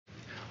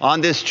On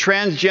this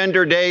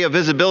Transgender Day of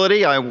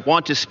Visibility, I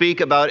want to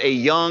speak about a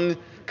young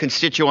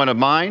constituent of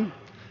mine,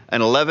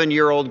 an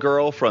 11-year-old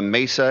girl from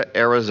Mesa,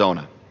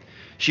 Arizona.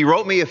 She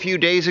wrote me a few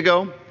days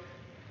ago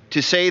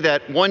to say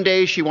that one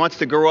day she wants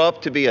to grow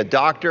up to be a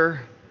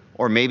doctor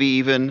or maybe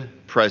even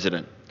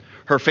president.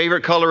 Her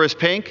favorite color is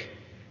pink.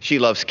 She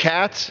loves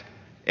cats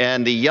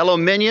and the yellow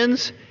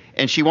minions,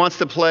 and she wants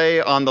to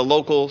play on the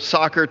local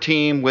soccer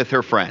team with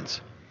her friends.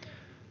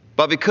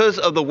 But because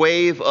of the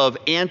wave of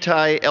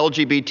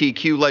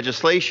anti-LGBTQ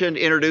legislation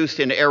introduced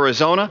in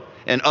Arizona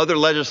and other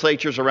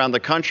legislatures around the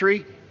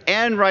country,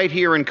 and right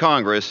here in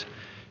Congress,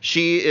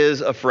 she is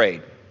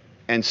afraid,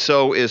 and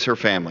so is her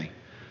family.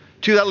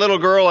 To that little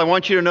girl, I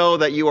want you to know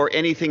that you are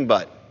anything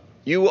but.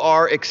 You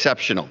are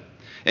exceptional,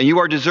 and you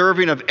are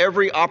deserving of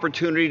every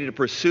opportunity to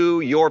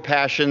pursue your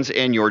passions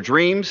and your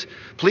dreams.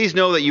 Please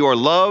know that you are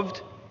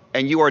loved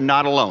and you are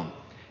not alone,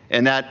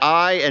 and that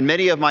I and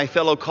many of my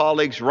fellow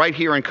colleagues right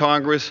here in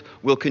Congress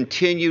will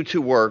continue to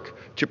work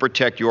to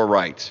protect your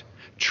rights.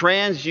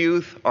 Trans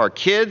youth are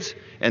kids,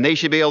 and they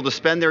should be able to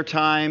spend their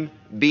time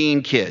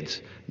being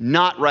kids,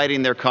 not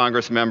writing their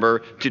Congress member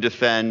to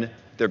defend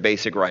their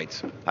basic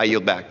rights. I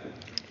yield back.